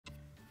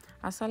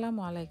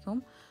আসসালামু আলাইকুম।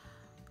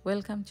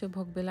 Welcome to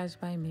ভোগ বিলাস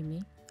বাই মিমি।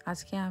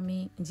 আজকে আমি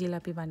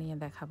জিলাপি বানিয়ে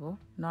দেখাবো।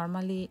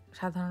 নরমালি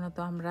সাধারণত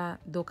আমরা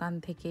দোকান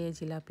থেকে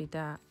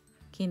জিলাপিটা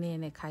কিনে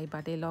এনে খাই,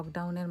 বাট এই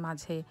লকডাউনের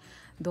মাঝে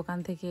দোকান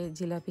থেকে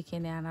জিলাপি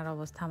কিনে আনার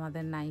অবস্থা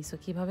আমাদের নাই। সো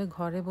কীভাবে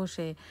ঘরে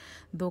বসে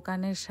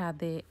দোকানের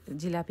স্বাদে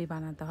জিলাপি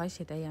বানাতে হয়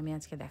সেটাই আমি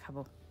আজকে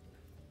দেখাবো।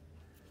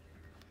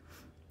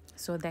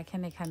 সো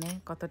দেখেন এখানে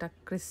কতটা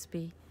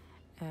ক্রিস্পি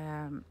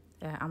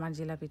আমার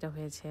জিলাপিটা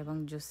হয়েছে এবং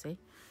জুসি।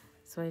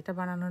 সো এটা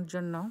বানানোর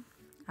জন্য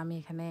আমি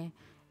এখানে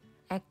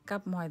 1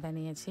 কাপ ময়দা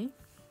নিয়েছি।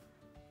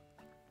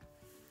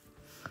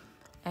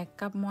 1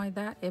 কাপ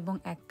ময়দা এবং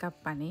 1 কাপ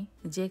পানি।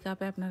 যে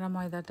কাপে আপনারা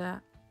ময়দাটা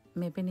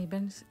মেপে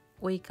নেবেন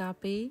ওই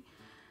কাপেই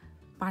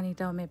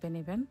পানিটাও মেপে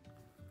নেবেন।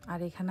 আর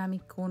এখানে আমি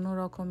কোনো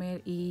রকমের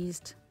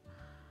east,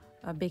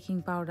 baking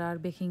powder,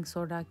 baking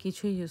soda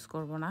কিছুই ইউজ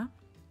করব না।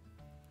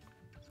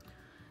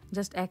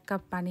 জাস্ট 1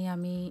 কাপ পানি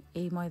আমি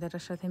এই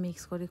ময়দাটার সাথে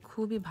মিক্স করে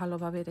খুবই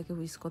ভালোভাবে এটাকে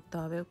হুইস্ক করতে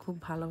হবে, খুব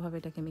ভালোভাবে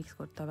এটাকে মিক্স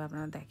করতে হবে।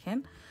 আপনারা দেখেন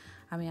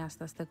আমি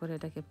আস্তে আস্তে করে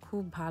এটাকে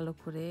খুব ভালো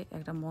করে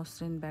একটা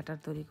মসৃণ ব্যাটার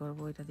তৈরি করব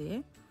এটা দিয়ে।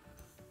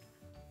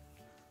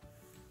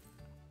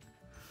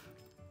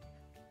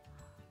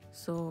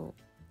 সো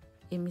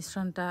এই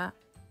মিশ্রণটা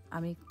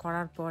আমি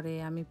করার পরে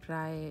আমি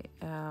প্রায়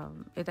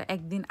এটা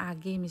একদিন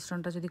আগেই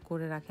মিশ্রণটা যদি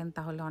করে রাখেন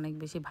তাহলে অনেক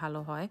বেশি ভালো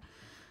হয়।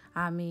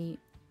 আমি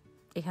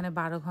এখানে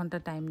 12 ঘন্টা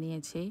টাইম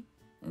নিয়েছি,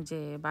 যে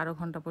 12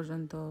 ঘন্টা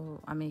পর্যন্ত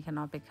আমি এখানে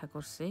অপেক্ষা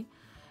করছি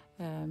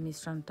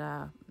মিশ্রণটা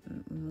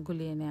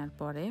গুলিয়ে নেওয়ার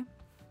পরে।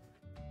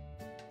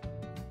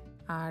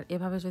 আর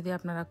এভাবে যদি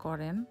আপনারা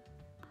করেন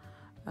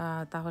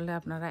তাহলে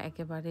আপনারা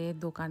একেবারে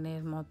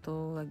দোকানের মতো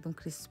একদম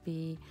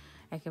ক্রিস্পি,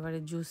 একেবারে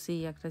জুসি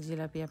একটা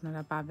জিলাপি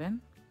আপনারা পাবেন।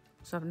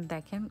 সো আপনি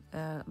দেখেন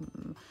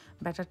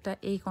ব্যাটারটা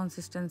এই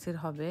কনসিস্টেন্সির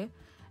হবে,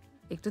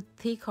 একটু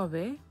থিক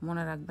হবে,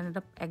 মনে রাখবেন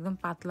এটা একদম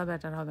পাতলা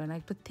ব্যাটার হবে না,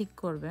 একটু থিক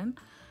করবেন।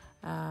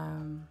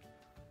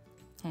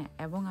 হ্যাঁ,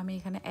 এবং আমি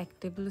এখানে 1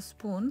 টেবিল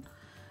স্পুন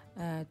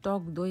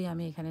টক দই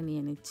আমি এখানে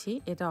নিয়ে নিচ্ছি।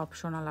 এটা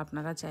অপশনাল,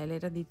 আপনারা চাইলে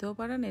এটা দিতেও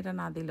পারেন, এটা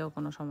না দিলেও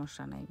কোনো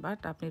সমস্যা নাই। বাট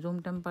আপনি রুম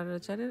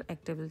টেম্পারেচারের 1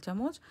 টেবিল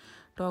চামচ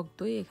টক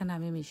দই এখানে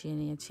আমি মিশিয়ে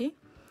নিয়েছি।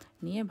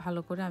 নিয়ে ভালো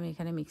করে আমি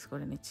এখানে মিক্স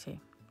করে নিচ্ছি।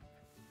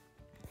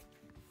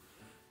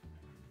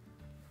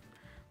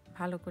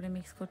 ভালো করে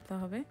মিক্স করতে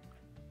হবে।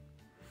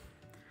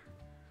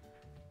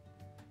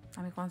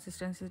 আমি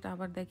কনসিস্টেন্সিটা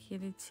আবার দেখিয়ে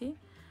দিচ্ছি।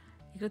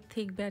 একটু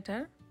থিক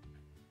ব্যাটার,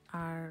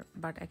 আর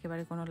বাট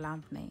একেবারে কোনো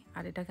লাম্প নেই।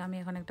 আর এটাকে আমি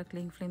এখন একটা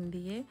ক্লিং ফিল্ম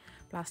দিয়ে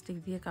প্লাস্টিক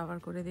দিয়ে কভার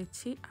করে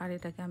দিচ্ছি। আর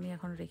এটাকে আমি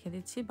এখন রেখে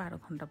দিচ্ছি 12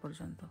 ঘন্টা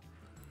পর্যন্ত।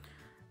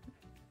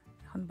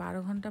 এখন 12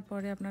 ঘন্টা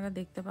পরে আপনারা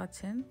দেখতে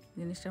পাচ্ছেন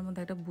জিনিসটার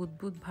মধ্যে একটা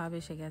বুদবুদ ভাব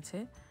এসে গেছে।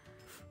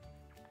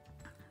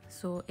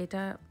 সো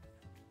এটা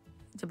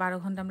যে 12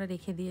 ঘন্টা আমরা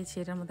রেখে দিয়েছি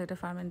এটার মধ্যে একটা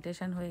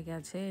ফার্মেন্টেশন হয়ে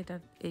গেছে।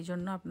 এই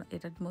জন্য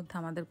এটার মধ্যে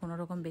আমাদের কোনো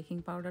রকম baking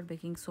powder,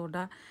 baking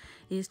soda,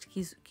 east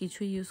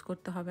কিছুই ইউজ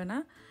করতে হবে না।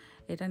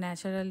 এটা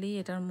ন্যাচারালি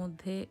এটার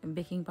মধ্যে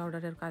বেকিং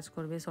পাউডারের কাজ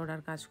করবে,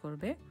 সোডার কাজ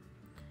করবে।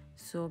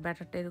 সো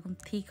ব্যাটারটা এরকম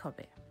থিক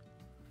হবে।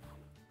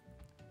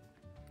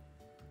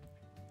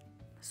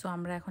 সো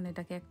আমরা এখন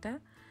এটাকে একটা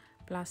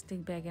প্লাস্টিক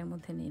ব্যাগের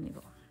মধ্যে নিয়ে নিব।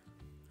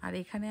 আর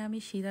এখানে আমি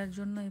শিরার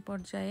জন্য এই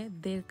পর্যায়ে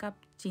 1.5 কাপ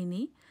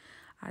চিনি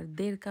আর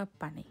 1.5 কাপ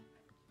পানি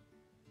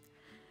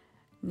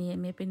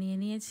মেপে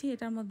নিয়েছি।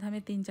 এটার মধ্যে আমি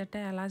 3-4টা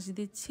এলাচ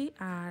দিচ্ছি।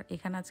 আর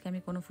এখানে আজকে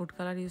আমি কোনো ফুড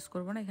কালার ইউজ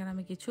করব না, এখানে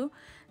আমি কিছু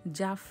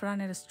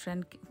জাফরানের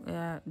স্ট্রেন্থ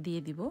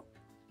দিয়ে দিব।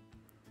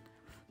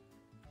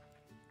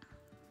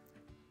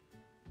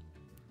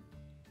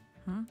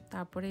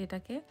 তারপরে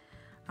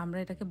আমরা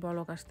এটাকে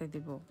বলক আসতে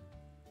দিব।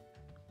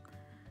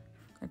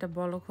 এটা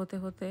বলক হতে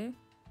হতে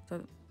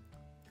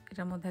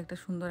এটার মধ্যে একটা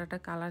সুন্দর একটা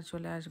কালার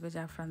চলে আসবে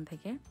জাফরান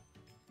থেকে।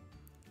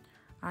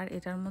 আর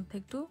এটার মধ্যে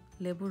একটু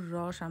লেবুর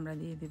রস আমরা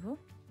দিয়ে দিব।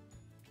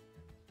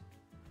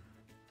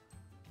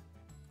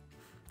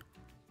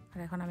 আর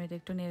এখন আমি এটা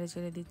একটু নেড়ে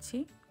চেড়ে দিচ্ছি।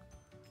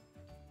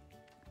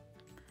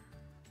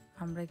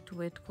 আমরা একটু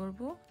ওয়েট করব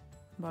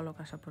বলক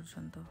আসা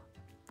পর্যন্ত।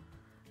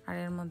 আর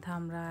এর মধ্যে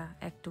আমরা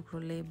 1 টুকরো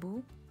লেবু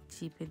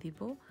চিপে দিব,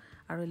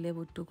 আর ওই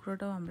লেবুর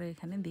টুকরোটাও আমরা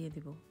এখানে দিয়ে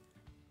দিব।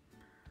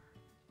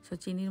 সো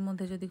চিনির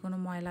মধ্যে যদি কোনো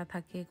ময়লা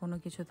থাকে, কোনো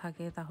কিছু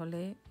থাকে, তাহলে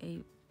এই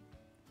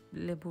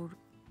লেবুর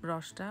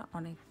রসটা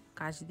অনেক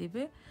কাজ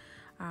দিবে।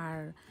 আর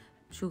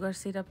সুগার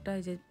সিরাপটা,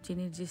 এই যে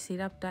চিনির যে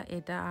সিরাপটা,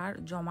 এটা আর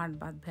জমাট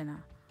বাঁধবে না,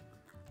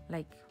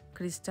 লাইক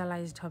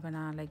ক্রিস্টালাইজড হবে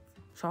না, লাইক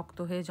শক্ত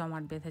হয়ে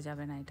জমাট বেঁধে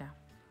যাবে না এটা।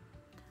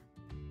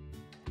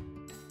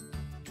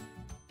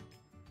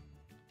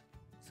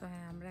 সো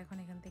হ্যাঁ, আমরা এখন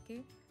এখান থেকে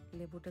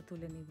লেবুটা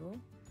তুলে নিব।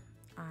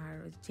 আর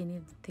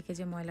চিনির থেকে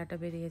যে ময়লাটা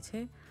বেরিয়েছে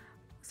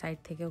সাইড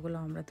থেকে ওগুলো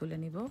আমরা তুলে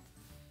নিব।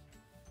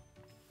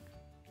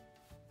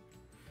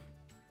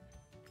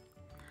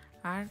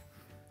 আর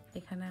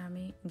এখানে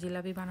আমি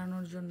জিলাপি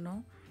বানানোর জন্য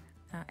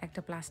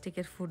একটা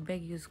প্লাস্টিকের ফুড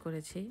ব্যাগ ইউজ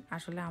করেছি।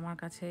 আসলে আমার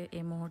কাছে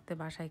এই মুহূর্তে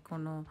বাসায়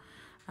কোনো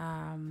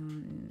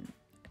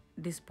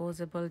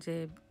ডিসপোজেবল যে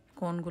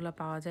কোনগুলো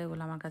পাওয়া যায়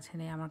ওগুলো আমার কাছে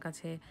নেই। আমার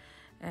কাছে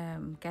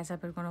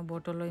ক্যাচআপের কোনো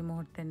বোতলও এই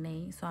মুহূর্তে নেই।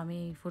 সো আমি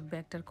ফুড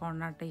ব্যাগটার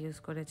কর্নারটা ইউজ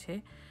করেছি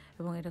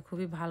এবং এটা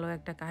খুবই ভালো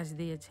একটা কাজ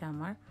দিয়েছে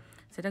আমার।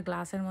 সেটা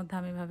গ্লাসের মধ্যে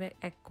আমি এভাবে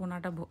এক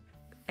কোনাটা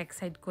এক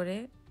সাইড করে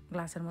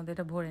গ্লাসের মধ্যে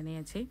এটা ভরে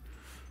নিয়েছি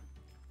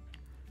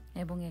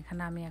এবং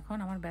এখানে আমি এখন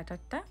আমার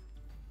ব্যাটারটা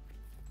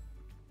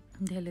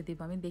ঢেলে দিব।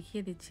 আমি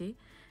দেখিয়ে দিচ্ছি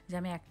যে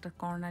আমি একটা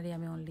কর্নারই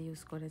আমি অনলি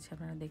ইউজ করেছি,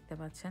 আপনারা দেখতে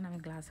পাচ্ছেন। আমি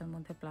গ্লাসের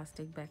মধ্যে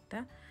প্লাস্টিক ব্যাগটা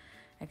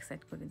এক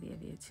সাইড করে দিয়ে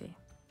দিয়েছি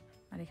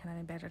আর এখানে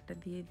আমি ব্যাটারটা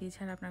দিয়ে দিয়েছি।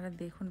 আর আপনারা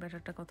দেখুন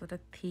ব্যাটারটা কতটা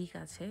থিক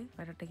আছে,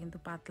 ব্যাটারটা কিন্তু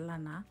পাতলা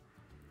না।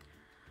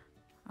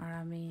 আর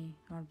আমি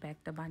আমার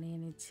ব্যাগটা বানিয়ে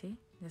নিচ্ছি,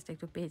 জাস্ট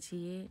একটু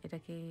পেঁচিয়ে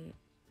এটাকে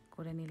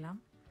করে নিলাম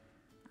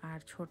আর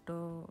ছোট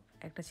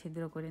একটা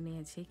ছিদ্র করে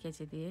নিয়েছি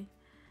কেচি দিয়ে।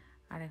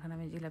 আর এখন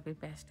আমি জিলাপির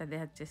প্যাঁচটা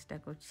দেওয়ার চেষ্টা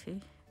করছি।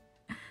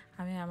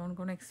 আমি এমন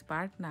কোনো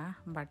এক্সপার্ট না,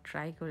 বাট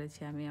ট্রাই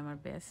করেছি আমি আমার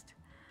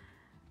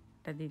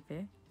বেস্টটা দিতে।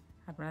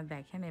 আপনারা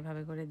দেখেন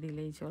এভাবে করে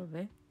দিলেই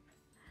চলবে,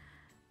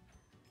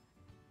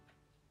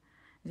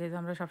 যেহেতু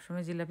আমরা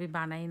সবসময় জিলাপি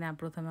বানাই না,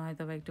 প্রথমে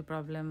হয়তো বা একটু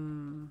প্রবলেম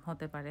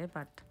হতে পারে,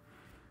 বাট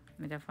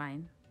এটা ফাইন।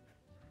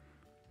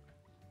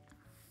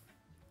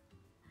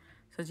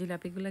 সো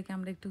জিলাপিগুলোকে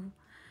আমরা একটু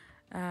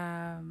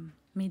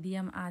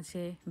মিডিয়াম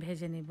আঁচে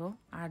ভেজে নিব।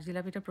 আর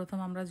জিলাপিটা প্রথম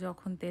আমরা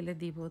যখন তেলে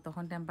দিব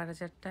তখন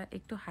টেম্পারেচারটা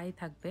একটু হাই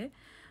থাকবে,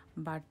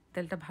 বাট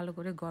তেলটা ভালো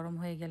করে গরম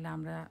হয়ে গেলে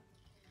আমরা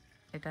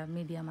এটা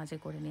মিডিয়াম আঁচে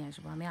করে নিয়ে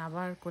আসবো। আমি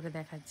আবার করে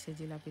দেখাচ্ছি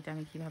জিলাপিটা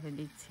আমি কিভাবে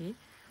দিচ্ছি।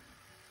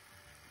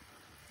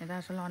 এটা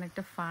আসলে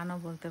অনেকটা ফানও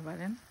বলতে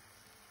পারেন।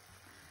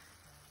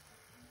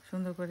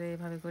 সুন্দর করে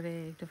এভাবে করে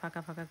একটু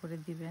ফাঁকা ফাঁকা করে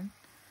দিবেন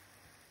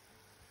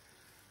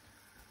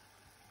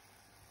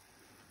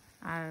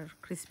আর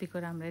ক্রিস্পি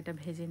করে আমরা এটা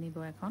ভেজে নিব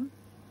এখন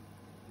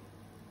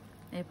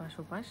এপাশ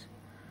ওপাশ।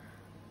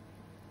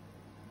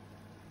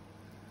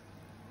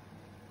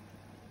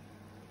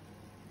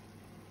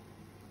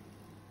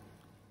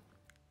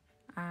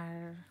 আর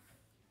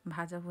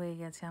ভাজা হয়ে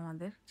গেছে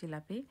আমাদের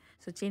জিলাপি।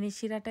 সো চিনি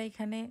শিরাটা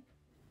এখানে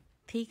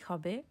ঠিক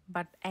হবে,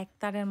 বাট এক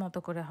তারের মতো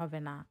করে হবে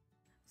না।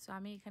 সো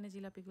আমি এখানে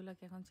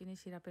জিলাপিগুলোকে এখন চিনি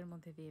সিরাপের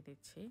মধ্যে দিয়ে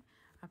দিচ্ছি।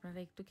 আপনারা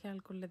একটু খেয়াল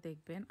করলে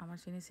দেখবেন আমার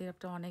চিনি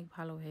সিরাপটা অনেক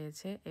ভালো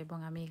হয়েছে এবং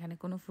আমি এখানে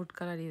কোনো ফুড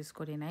কালার ইউজ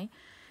করি নাই।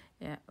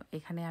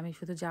 এখানে আমি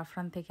শুধু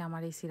জাফরান থেকে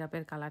আমার এই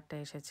সিরাপের কালারটা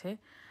এসেছে।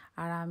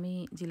 আর আমি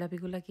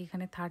জিলাপিগুলোকে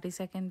এখানে 30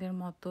 সেকেন্ডের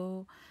মতো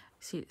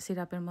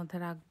সিরাপের মধ্যে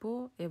রাখবো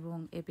এবং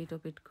এপিট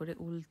ওপিট করে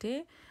উল্টে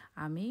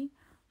আমি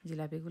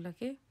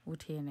জিলাপিগুলোকে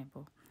উঠিয়ে নেব।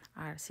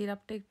 আর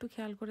সিরাপটা একটু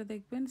খেয়াল করে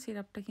দেখবেন,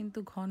 সিরাপটা কিন্তু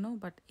ঘন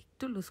বাট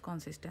একটু লুজ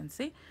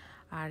কনসিস্টেন্সি।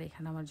 আর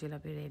এখানে আমার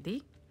জিলাপি রেডি।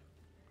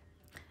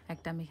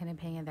 একটা আমি এখানে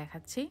ভেঙে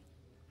দেখাচ্ছি,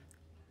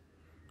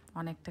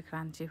 অনেকটা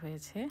ক্রাঞ্চি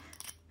হয়েছে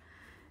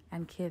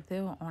অ্যান্ড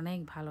খেতেও অনেক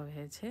ভালো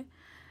হয়েছে।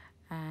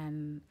 অ্যান্ড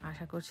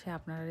আশা করছি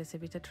আপনারা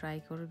রেসিপিটা ট্রাই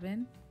করবেন,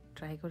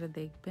 ট্রাই করে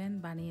দেখবেন,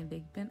 বানিয়ে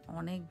দেখবেন,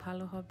 অনেক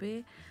ভালো হবে।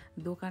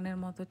 দোকানের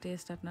মতো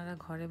টেস্ট আপনারা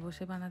ঘরে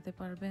বসে বানাতে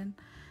পারবেন।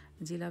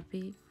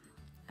 জিলাপি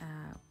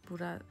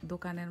পুরা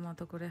দোকানের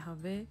মতো করে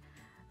হবে।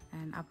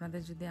 অ্যান্ড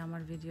আপনাদের যদি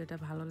আমার ভিডিওটা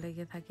ভালো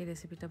লেগে থাকে,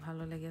 রেসিপিটা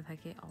ভালো লেগে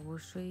থাকে,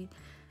 অবশ্যই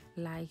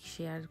লাইক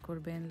শেয়ার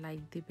করবেন,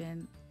 লাইক দিবেন,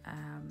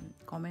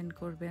 কমেন্ট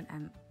করবেন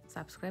অ্যান্ড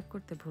সাবস্ক্রাইব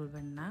করতে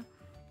ভুলবেন না।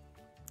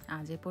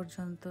 আজ এ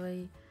পর্যন্তই,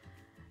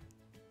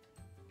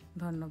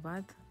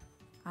 ধন্যবাদ,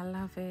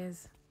 আল্লাহ হাফেজ।